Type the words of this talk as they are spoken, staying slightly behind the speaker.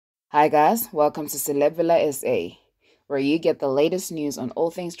Hi guys, welcome to Celebvilla SA, where you get the latest news on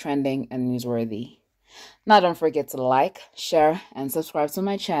all things trending and newsworthy. Now don't forget to like, share, and subscribe to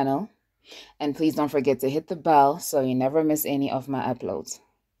my channel. And please don't forget to hit the bell so you never miss any of my uploads.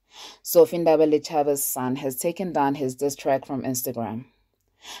 Lwandle Ndaba's son has taken down his diss track from Instagram.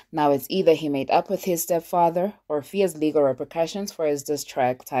 Now it's either he made up with his stepfather or fears legal repercussions for his diss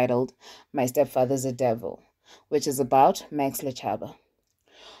track titled My Stepfather's a Devil, which is about Max Lwandle.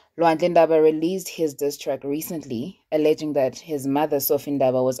 Lwandle Ndaba released his diss track recently, alleging that his mother, Sophie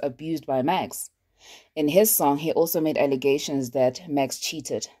Ndaba, was abused by Max. In his song, he also made allegations that Max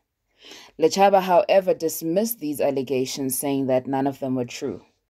cheated. Lwandle, however, dismissed these allegations, saying that none of them were true.